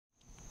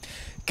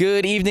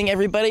Good evening,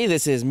 everybody.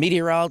 This is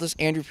meteorologist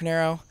Andrew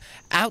Pinero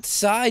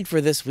outside for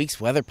this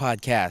week's weather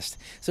podcast.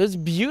 So it's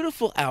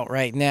beautiful out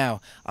right now.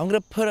 I'm going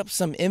to put up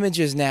some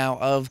images now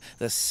of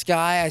the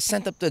sky. I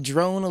sent up the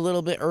drone a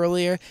little bit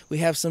earlier. We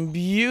have some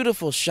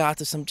beautiful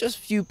shots of some just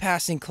few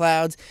passing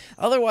clouds,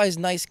 otherwise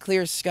nice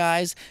clear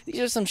skies.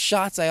 These are some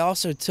shots I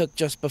also took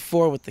just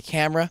before with the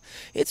camera.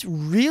 It's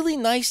really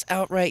nice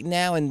out right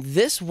now, and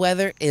this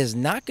weather is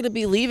not going to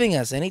be leaving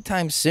us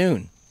anytime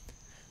soon.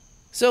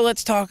 So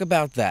let's talk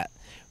about that.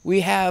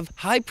 We have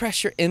high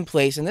pressure in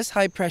place, and this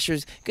high pressure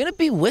is going to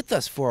be with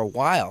us for a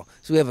while.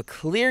 So we have a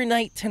clear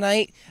night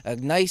tonight, a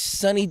nice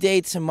sunny day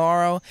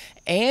tomorrow,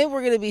 and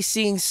we're going to be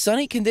seeing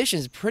sunny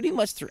conditions pretty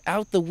much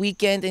throughout the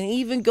weekend and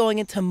even going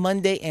into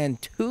Monday and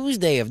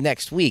Tuesday of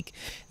next week.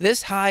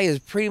 This high has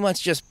pretty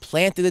much just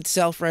planted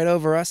itself right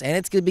over us, and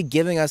it's going to be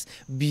giving us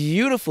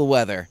beautiful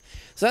weather.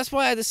 So that's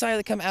why I decided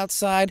to come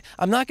outside.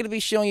 I'm not going to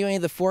be showing you any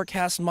of the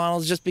forecast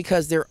models just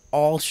because they're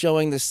all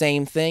showing the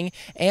same thing,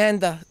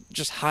 and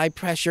just high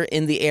pressure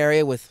in the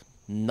area with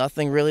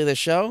nothing really to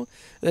show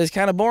is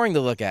kind of boring to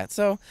look at.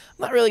 So I'm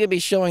not really going to be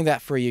showing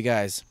that for you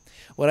guys.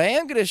 What I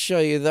am going to show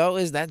you, though,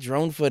 is that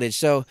drone footage.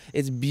 So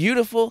it's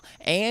beautiful,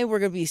 and we're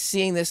going to be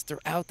seeing this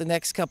throughout the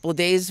next couple of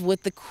days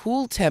with the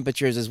cool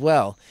temperatures as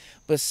well.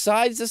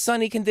 Besides the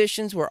sunny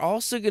conditions, we're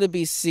also going to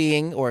be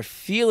seeing or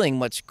feeling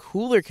much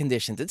cooler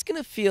conditions. It's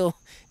going to feel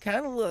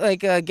kind of like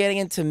getting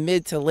into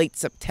mid to late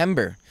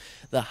September.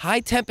 The high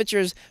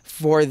temperatures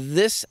for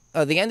the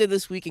end of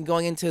this week and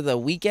going into the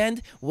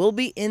weekend will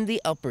be in the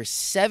upper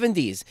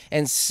 70s.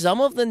 And some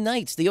of the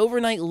nights, the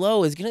overnight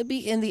low is going to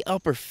be in the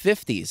upper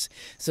 50s.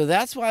 So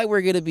that's why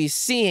we're going to be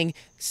seeing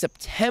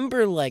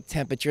September-like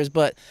temperatures.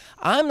 But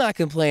I'm not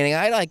complaining.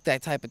 I like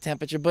that type of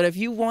temperature. But if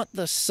you want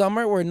the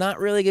summer, we're not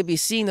really going to be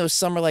seeing those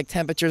summer-like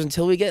temperatures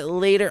until we get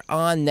later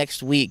on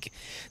next week.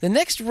 The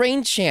next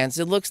rain chance,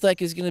 it looks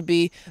like, is going to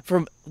be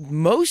for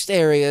most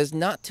areas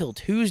not till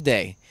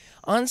Tuesday.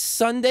 On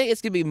Sunday, it's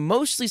going to be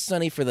mostly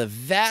sunny for the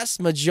vast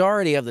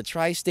majority of the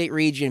tri-state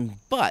region,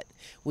 but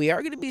we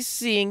are going to be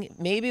seeing,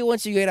 maybe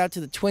once you get out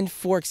to the Twin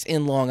Forks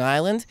in Long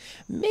Island,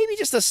 maybe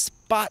just a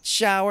spot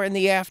shower in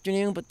the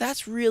afternoon, but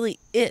that's really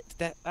it.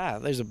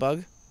 There's a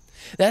bug.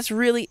 That's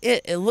really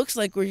it. It looks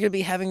like we're going to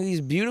be having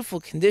these beautiful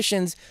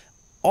conditions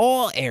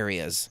all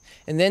areas.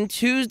 And then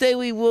Tuesday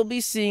we will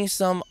be seeing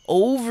some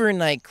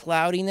overnight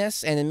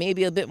cloudiness and then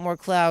maybe a bit more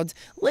clouds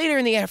later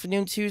in the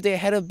afternoon Tuesday.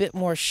 Ahead a bit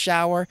more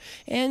shower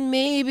and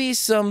maybe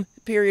some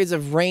periods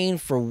of rain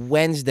for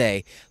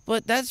Wednesday.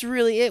 But that's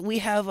really it. We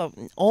have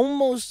an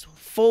almost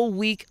full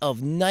week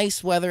of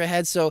nice weather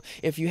ahead. So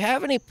if you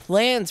have any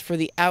plans for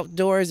the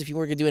outdoors, if you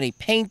were to do any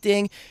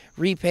painting,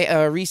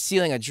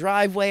 resealing a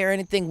driveway or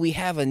anything, we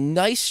have a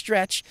nice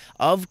stretch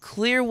of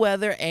clear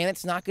weather, and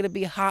it's not going to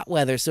be hot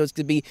weather. So it's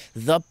going to be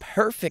the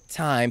perfect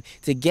time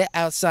to get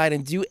outside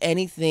and do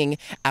anything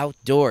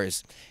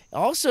outdoors.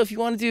 Also, if you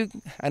want to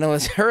do, I know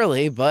it's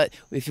early, but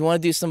if you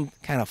want to do some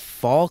kind of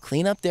fall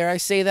cleanup, dare I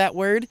say that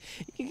word,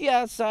 you can get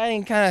outside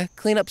and kind of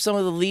clean up some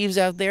of the leaves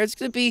out there. It's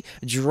going to be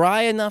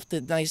dry enough to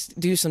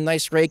do some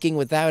nice raking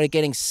without it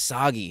getting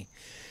soggy.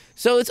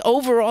 So it's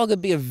overall going to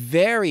be a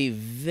very,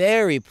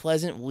 very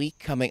pleasant week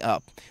coming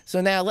up. So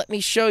now let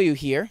me show you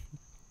here.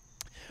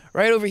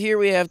 Right over here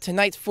we have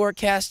tonight's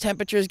forecast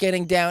temperatures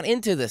getting down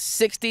into the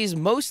 60s,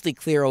 mostly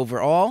clear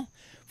overall.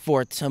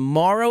 For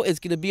tomorrow, it's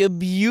going to be a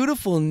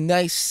beautiful,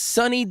 nice,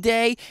 sunny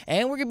day,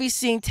 and we're going to be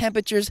seeing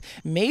temperatures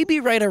maybe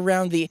right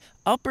around the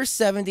upper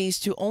 70s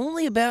to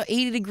only about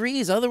 80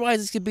 degrees. Otherwise,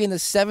 it's going to be in the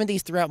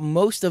 70s throughout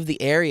most of the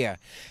area.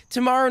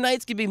 Tomorrow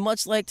night's going to be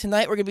much like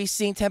tonight. We're going to be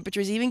seeing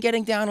temperatures even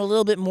getting down a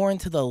little bit more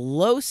into the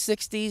low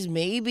 60s,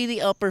 maybe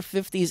the upper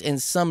 50s in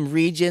some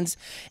regions.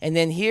 And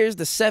then here's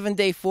the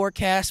 7-day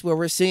forecast where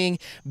we're seeing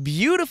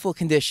beautiful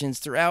conditions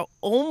throughout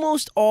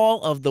almost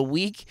all of the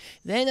week.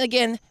 Then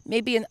again,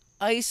 maybe an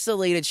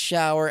isolated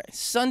shower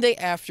Sunday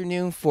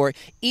afternoon for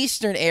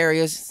eastern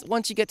areas.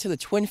 Once you get to the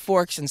Twin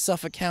Forks in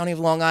Suffolk County of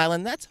Long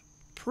Island, that's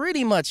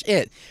pretty much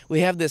it.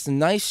 We have this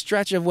nice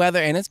stretch of weather,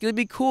 and it's going to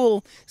be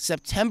cool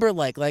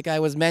September-like I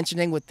was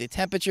mentioning, with the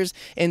temperatures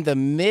in the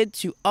mid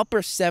to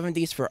upper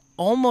 70s for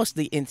almost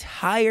the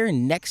entire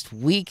next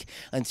week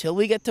until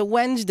we get to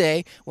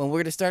Wednesday, when we're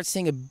going to start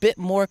seeing a bit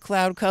more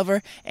cloud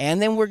cover,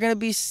 and then we're going to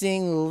be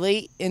seeing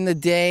late in the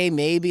day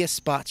maybe a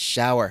spot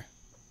shower.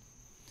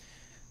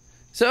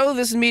 So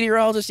this is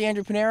meteorologist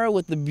Andrew Pinero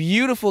with the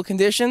beautiful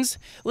conditions.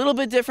 A little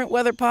bit different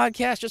weather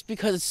podcast just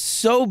because it's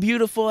so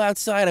beautiful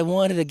outside. I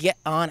wanted to get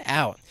on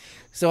out.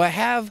 So I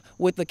have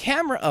with the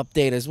camera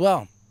update as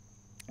well.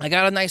 I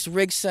got a nice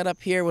rig set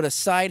up here with a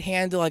side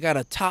handle. I got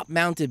a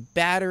top-mounted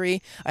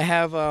battery. I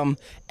have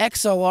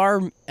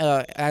XLR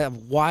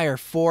wire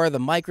for the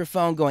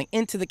microphone going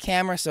into the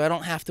camera, so I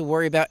don't have to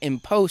worry about in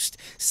post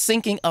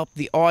syncing up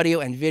the audio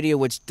and video,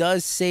 which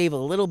does save a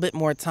little bit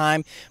more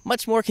time.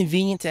 Much more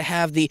convenient to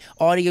have the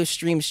audio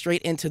stream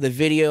straight into the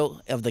video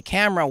of the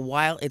camera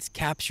while it's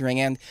capturing.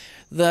 And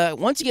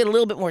once you get a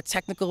little bit more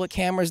technical with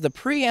cameras, the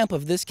preamp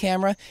of this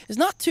camera is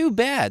not too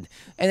bad.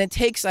 And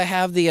I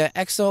have the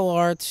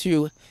XLR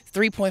to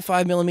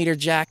 3.5 millimeter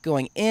jack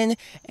going in,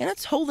 and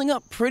it's holding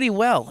up pretty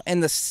well.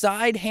 And the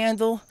side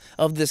handle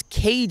of this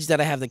cage that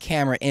I have the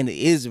camera in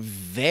is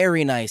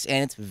very nice,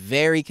 and it's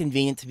very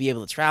convenient to be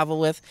able to travel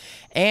with.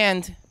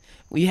 And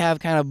we have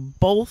kind of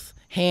both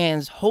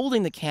hands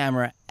holding the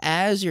camera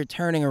as you're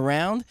turning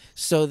around,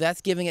 so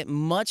that's giving it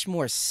much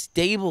more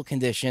stable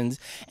conditions,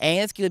 and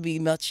it's going to be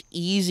much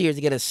easier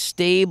to get a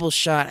stable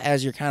shot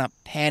as you're kind of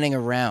panning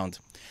around.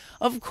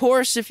 Of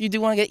course, if you do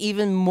want to get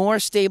even more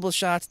stable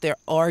shots, there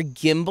are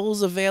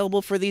gimbals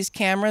available for these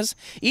cameras.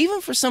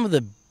 Even for some of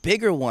the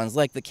bigger ones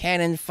like the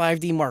Canon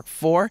 5D Mark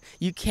IV,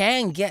 you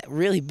can get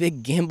really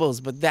big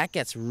gimbals, but that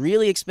gets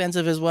really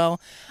expensive as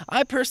well.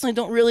 I personally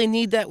don't really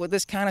need that with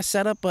this kind of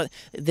setup, but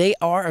they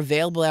are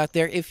available out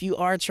there if you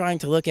are trying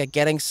to look at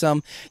getting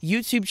some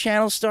YouTube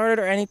channels started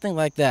or anything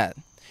like that.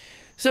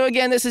 So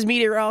again, this is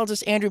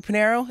meteorologist Andrew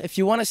Pinero. If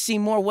you want to see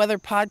more weather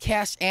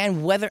podcasts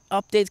and weather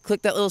updates,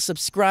 click that little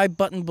subscribe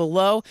button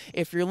below.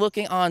 If you're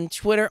looking on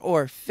Twitter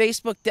or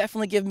Facebook,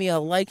 definitely give me a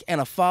like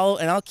and a follow,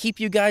 and I'll keep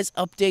you guys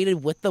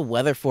updated with the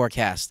weather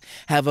forecast.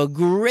 Have a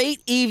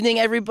great evening,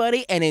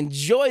 everybody, and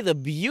enjoy the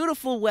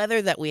beautiful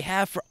weather that we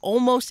have for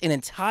almost an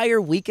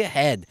entire week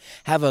ahead.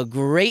 Have a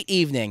great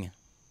evening.